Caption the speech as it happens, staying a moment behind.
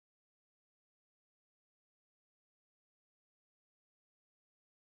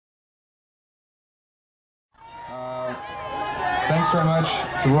Thanks very much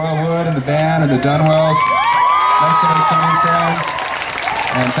to Royal Wood and the band and the Dunwells. Nice to make some new friends.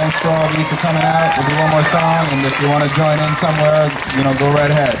 And thanks to all of you for coming out. We'll do one more song, and if you want to join in somewhere, go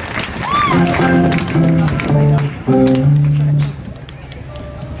right ahead.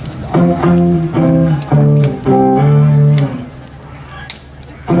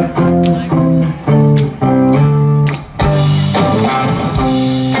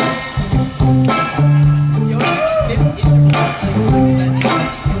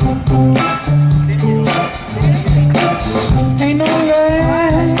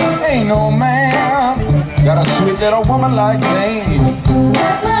 Got a sweet little woman like me,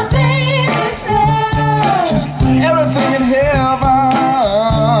 like my baby's love. She's everything in heaven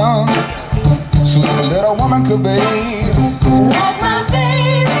sweet little woman could be. Like my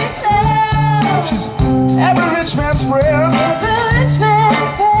baby's love. She's every rich man's prayer. Every rich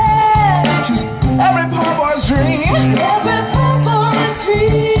man's prayer. She's every poor boy's dream. Every poor boy's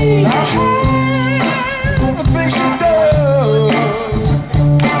dream. Everything she does,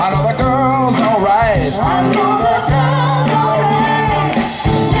 I know that girl's alright. I know the girl's alright.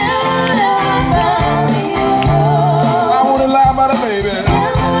 Never ever found me a girl. I wouldn't lie about it, baby.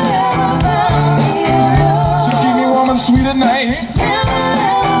 Never ever found me a girl. To keep me warm and sweet at night. Never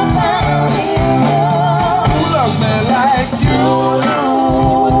ever found me a girl. Who loves me like you do?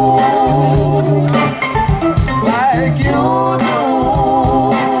 Like you do.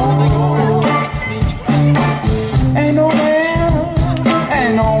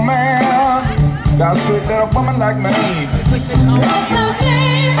 Ain't no man got a sweet little woman like me. Like my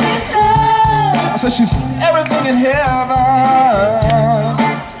baby's love. I said she's everything in heaven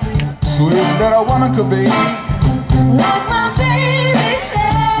sweet little woman could be. Like my baby's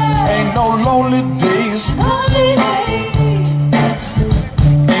love. Ain't no lonely days, Lonely days.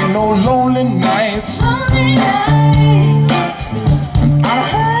 ain't no lonely nights. Lonely nights. I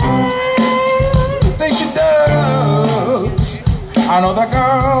think she does. I know that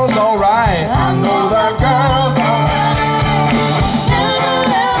girl's alright. I know that girl's alright. Never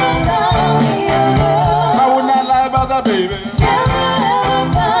ever found me a girl. I would not lie about that, baby. Never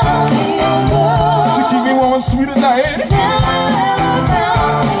ever found me a girl. To keep me warm and sweet at night. Never ever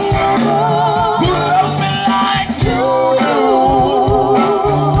found me a girl. Who loves me like you do?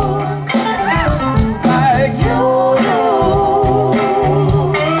 Like you do.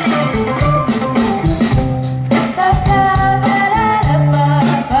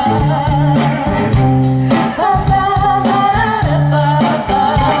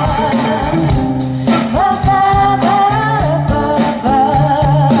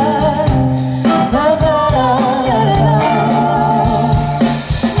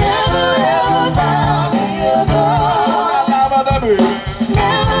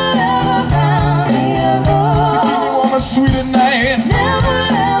 Sweet at night. Never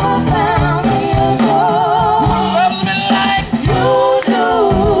ever found me a girl. Who loves me like you do?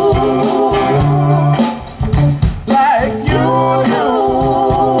 Like you do.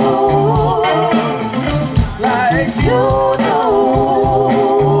 Like you do.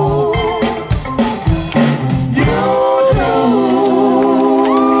 You do.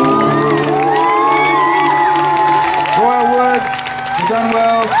 Royal Wood, the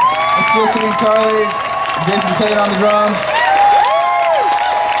Dunwells, Felicity, Carly, Jason Tate on the drums.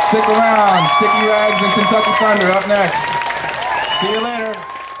 Stick around. Sticky Rags and Kentucky Thunder up next. See you later.